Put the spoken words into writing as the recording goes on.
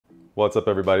What's up,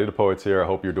 everybody? The Poets here. I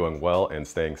hope you're doing well and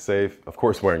staying safe. Of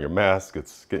course, wearing your mask.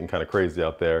 It's getting kind of crazy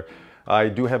out there. I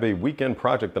do have a weekend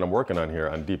project that I'm working on here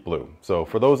on Deep Blue. So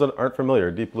for those that aren't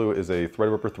familiar, Deep Blue is a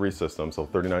Threadripper 3 system, so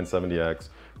 3970X,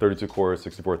 32 cores,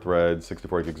 64 threads,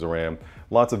 64 gigs of RAM.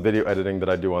 Lots of video editing that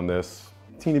I do on this.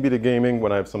 Teeny bit of gaming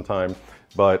when I have some time,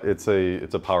 but it's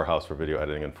a powerhouse for video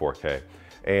editing in 4K.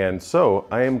 And so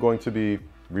I am going to be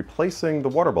replacing the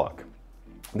water block.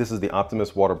 This is the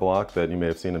Optimus water block that you may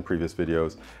have seen in previous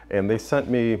videos, and they sent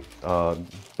me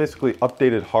basically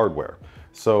updated hardware.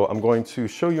 So I'm going to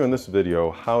show you in this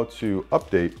video how to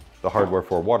update the hardware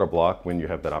for a water block when you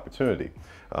have that opportunity.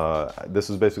 This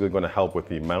is basically going to help with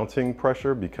the mounting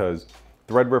pressure because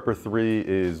Threadripper 3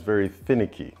 is very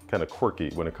finicky, kind of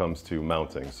quirky when it comes to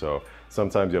mounting. So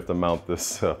sometimes you have to mount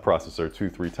this processor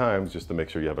 2-3 times just to make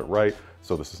sure you have it right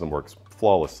so the system works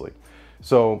flawlessly.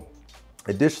 So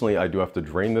additionally, I do have to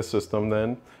drain this system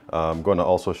then. I'm going to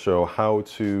also show how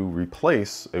to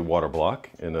replace a water block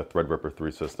in a Threadripper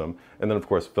 3 system, and then of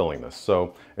course filling this.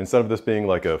 So instead of this being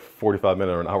like a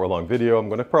 45-minute or an hour-long video, I'm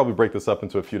going to probably break this up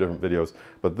into a few different videos.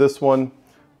 But this one,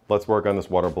 let's work on this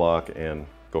water block and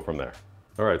go from there.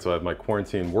 All right, so I have my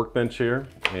quarantine workbench here,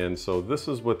 and so this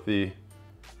is what the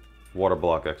water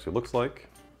block actually looks like.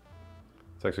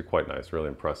 It's actually quite nice, really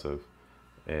impressive.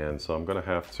 And so I'm going to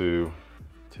have to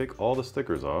take all the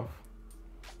stickers off.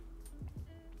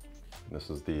 This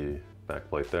is the back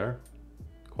plate there.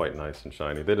 Quite nice and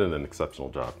shiny. They did an exceptional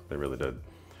job. They really did.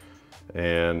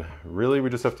 And really, we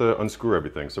just have to unscrew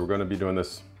everything. So we're going to be doing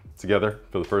this together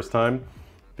for the first time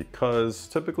because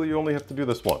typically you only have to do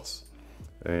this once.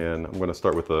 And I'm going to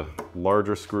start with the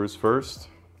larger screws first.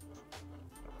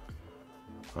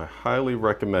 I highly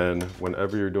recommend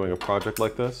whenever you're doing a project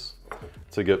like this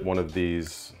to get one of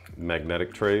these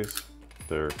magnetic trays.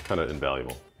 They're kind of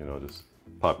invaluable, you know, just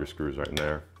pop your screws right in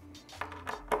there.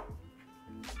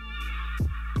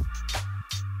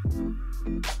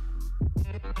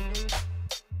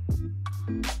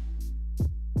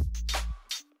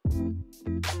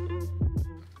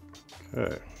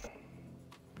 Okay.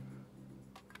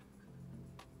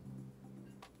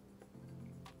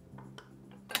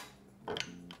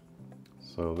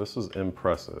 So this is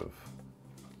impressive.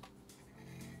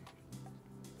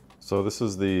 So this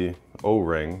is the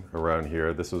O-ring around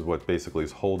here. This is what basically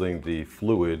is holding the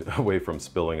fluid away from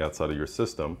spilling outside of your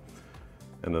system.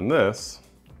 And then this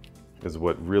is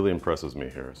what really impresses me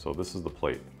here. So this is the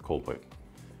plate, cold plate.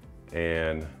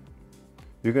 And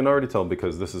you can already tell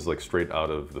because this is like straight out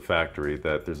of the factory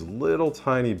that there's little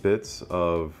tiny bits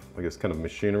of, I guess, kind of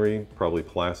machinery, probably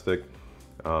plastic,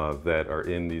 that are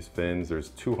in these fins. There's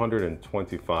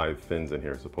 225 fins in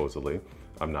here, supposedly.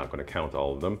 I'm not going to count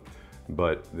all of them,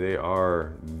 but they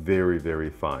are very, very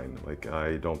fine. Like,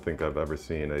 I don't think I've ever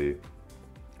seen a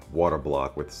water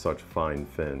block with such fine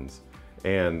fins.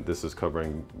 And this is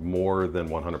covering more than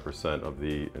 100% of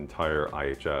the entire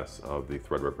IHS of the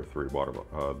Threadripper 3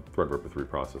 Threadripper 3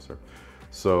 processor.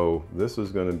 So this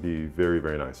is going to be very,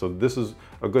 very nice. So this is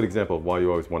a good example of why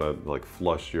you always want to like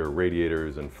flush your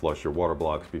radiators and flush your water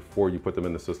blocks before you put them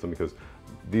in the system, because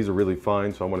these are really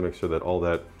fine. So I want to make sure that all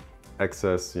that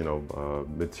excess, you know,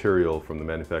 material from the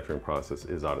manufacturing process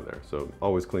is out of there. So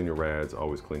always clean your rads,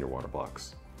 always clean your water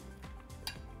blocks.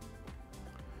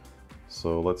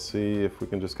 So let's see if we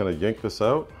can just kind of yank this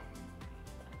out.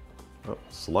 Oh,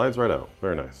 slides right out.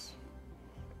 Very nice.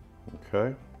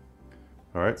 Okay.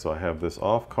 All right, so I have this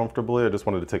off comfortably. I just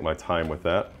wanted to take my time with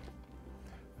that.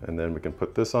 And then we can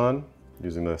put this on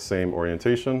using the same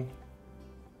orientation.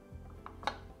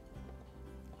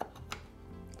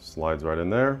 Slides right in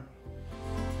there.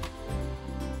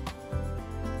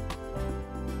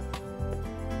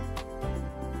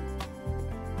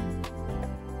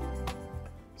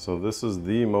 So this is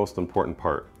the most important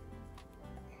part.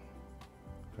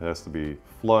 It has to be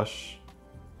flush,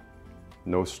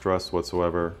 no stress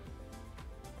whatsoever,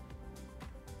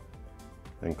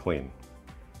 and clean.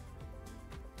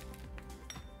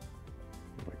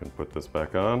 We can put this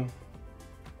back on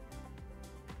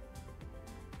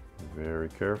very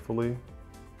carefully.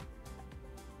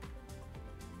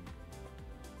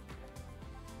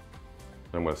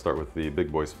 I'm going to start with the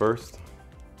big boys first.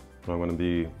 I'm going to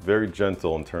be very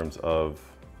gentle in terms of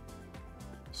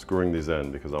screwing these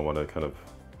in because I want to kind of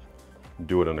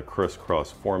do it in a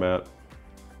crisscross format.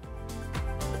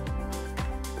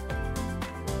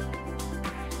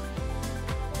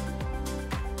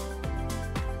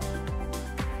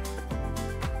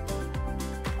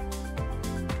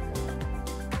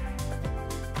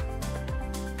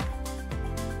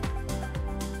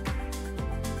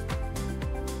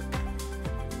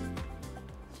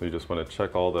 So you just want to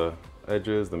check all the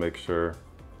edges to make sure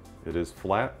It is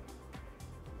flat,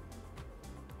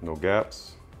 no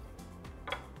gaps.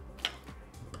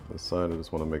 This side, I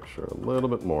just want to make sure a little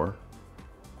bit more.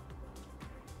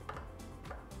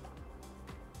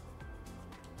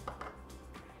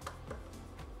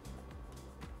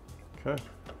 Okay.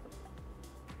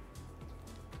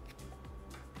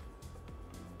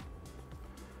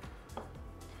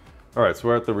 All right, so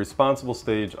we're at the responsible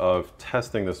stage of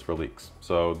testing this for leaks.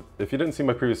 So if you didn't see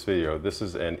my previous video, this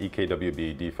is an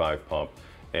EKWB D5 pump.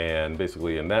 And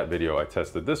basically in that video, I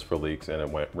tested this for leaks and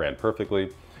it ran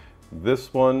perfectly.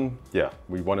 This one, yeah,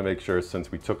 we want to make sure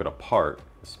since we took it apart,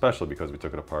 especially because we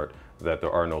took it apart, that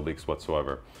there are no leaks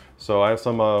whatsoever. So I have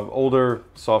some older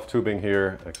soft tubing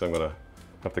here. Actually, I'm gonna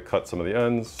have to cut some of the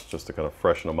ends just to kind of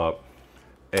freshen them up.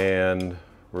 And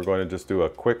we're going to just do a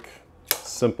quick,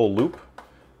 simple loop.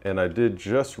 And I did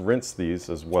just rinse these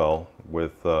as well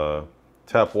with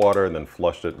tap water and then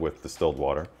flushed it with distilled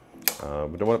water.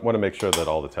 We don't want to make sure that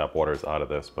all the tap water is out of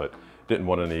this, but didn't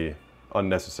want any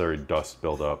unnecessary dust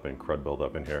build up and crud build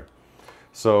up in here.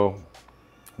 So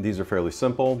these are fairly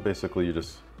simple. Basically, you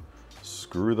just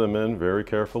screw them in very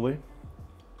carefully.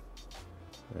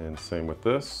 And same with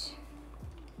this.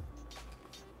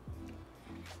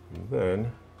 And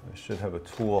then I should have a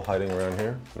tool hiding around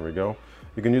here. There we go.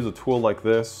 You can use a tool like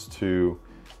this to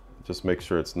just make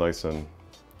sure it's nice and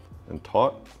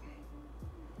taut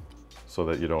so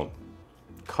that you don't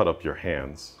cut up your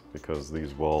hands, because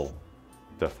these will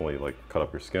definitely like cut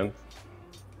up your skin.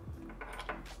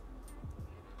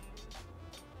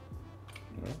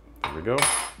 There we go.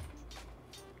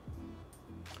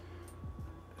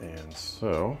 And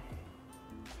so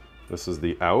this is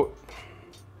the out.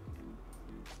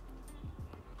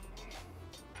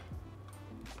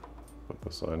 Put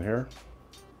this on here.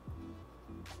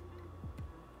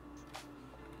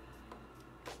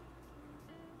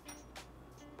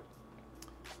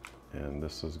 And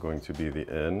this is going to be the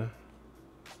in.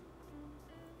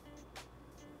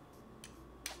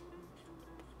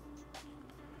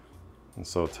 And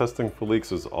so testing for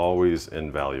leaks is always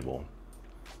invaluable,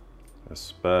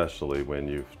 especially when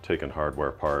you've taken hardware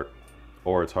apart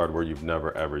or it's hardware you've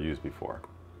never ever used before.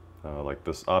 Like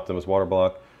this Optimus water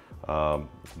block,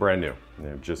 it's brand new, and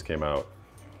it just came out.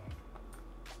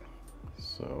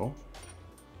 So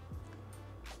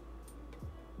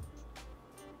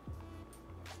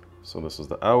this is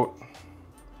the out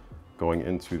going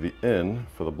into the in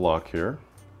for the block here.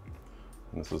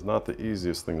 And this is not the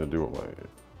easiest thing to do with my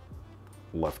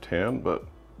left hand, but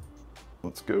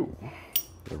let's go.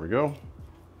 There we go.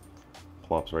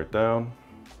 Plops right down.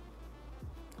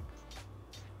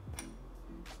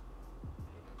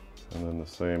 And then the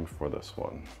same for this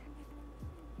one.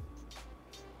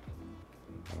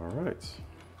 All right.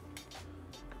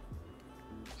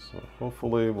 So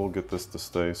hopefully we'll get this to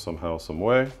stay somehow, some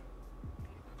way.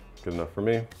 Good enough for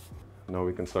me. Now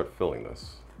we can start filling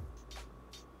this.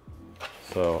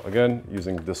 So again,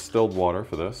 using distilled water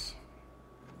for this.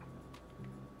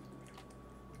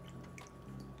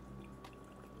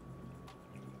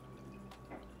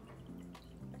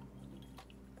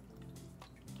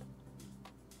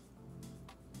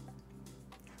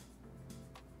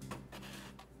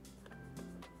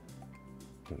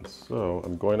 And so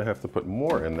I'm going to have to put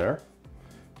more in there,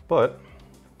 but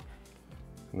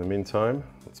in the meantime,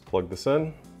 let's plug this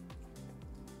in.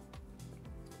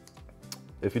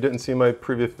 If you didn't see my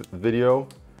previous video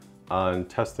on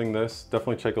testing this,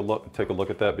 definitely take a look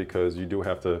at that, because you do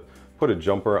have to put a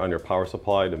jumper on your power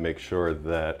supply to make sure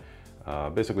that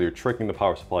basically you're tricking the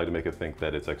power supply to make it think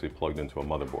that it's actually plugged into a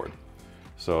motherboard.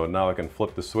 So now I can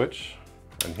flip the switch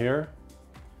in here.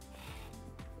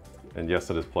 And yes,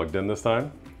 it is plugged in this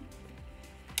time.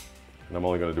 And I'm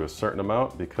only going to do a certain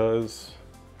amount, because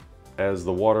as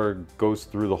the water goes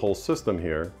through the whole system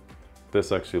here,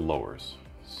 this actually lowers.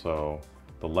 So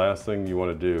the last thing you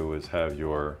want to do is have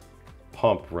your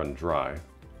pump run dry.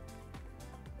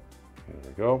 There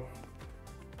we go.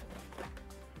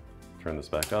 Turn this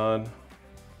back on.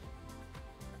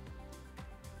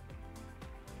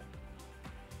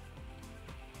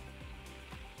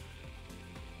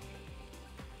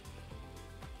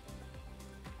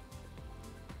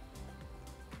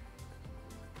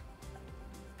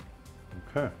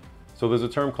 Okay, so there's a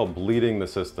term called bleeding the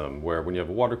system, where when you have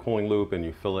a water cooling loop and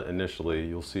you fill it initially,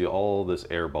 you'll see all this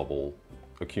air bubble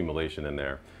accumulation in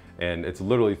there. And it's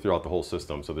literally throughout the whole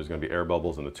system. So there's gonna be air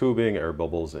bubbles in the tubing, air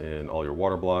bubbles in all your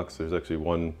water blocks. There's actually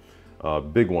one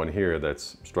big one here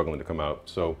that's struggling to come out.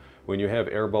 So when you have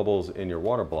air bubbles in your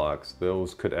water blocks,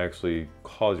 those could actually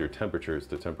cause your temperatures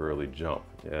to temporarily jump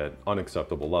at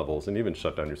unacceptable levels and even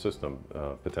shut down your system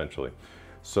potentially.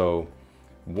 So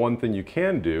One thing you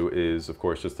can do is, of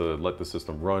course, just to let the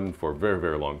system run for a very,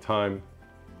 very long time.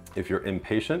 If you're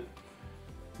impatient,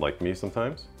 like me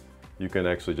sometimes, you can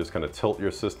actually just kind of tilt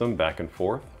your system back and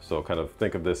forth. So kind of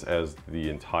think of this as the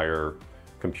entire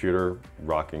computer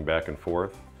rocking back and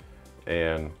forth.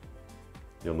 And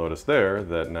you'll notice there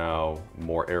that now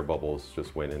more air bubbles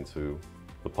just went into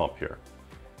the pump here.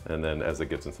 And then as it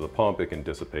gets into the pump, it can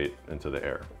dissipate into the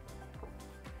air.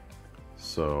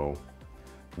 So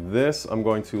this I'm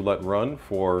going to let run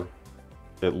for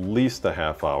at least a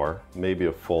half hour, maybe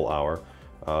a full hour,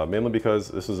 mainly because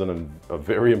this is a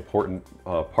very important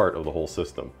part of the whole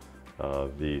system,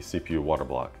 the CPU water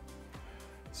block.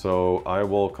 So I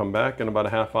will come back in about a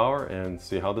half hour and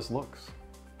see how this looks.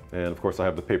 And of course I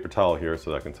have the paper towel here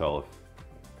so that I can tell if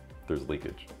there's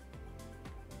leakage.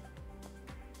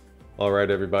 All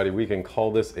right, everybody, we can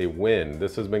call this a win.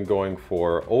 This has been going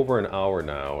for over an hour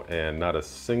now and not a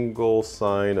single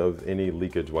sign of any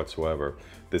leakage whatsoever.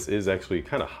 This is actually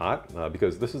kind of hot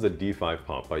because this is a D5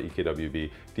 pump by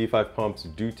EKWB. D5 pumps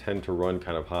do tend to run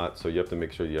kind of hot, so you have to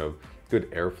make sure you have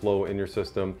good airflow in your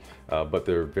system, but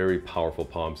they're very powerful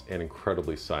pumps and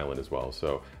incredibly silent as well.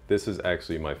 So this is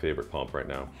actually my favorite pump right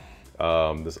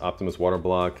now. This Optimus water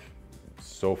block,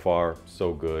 so far,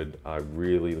 so good. I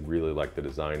really, really like the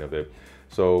design of it.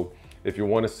 So if you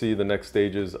want to see the next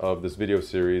stages of this video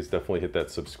series, definitely hit that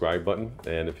subscribe button.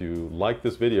 And if you like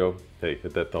this video, hey,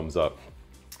 hit that thumbs up.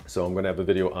 So I'm going to have a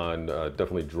video on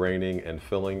definitely draining and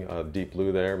filling Deep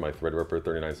Blue there, my Threadripper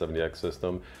 3970X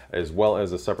system, as well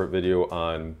as a separate video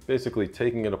on basically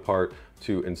taking it apart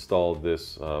to install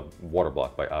this water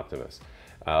block by Optimus.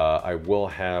 I will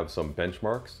have some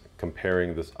benchmarks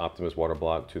comparing this Optimus water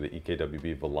block to the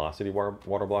EKWB Velocity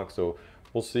water block. So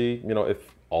we'll see, you know, if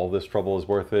all this trouble is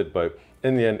worth it, but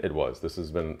in the end it was. This has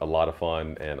been a lot of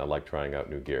fun and I like trying out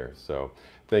new gear. So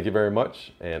thank you very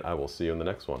much and I will see you in the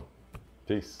next one.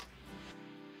 Peace.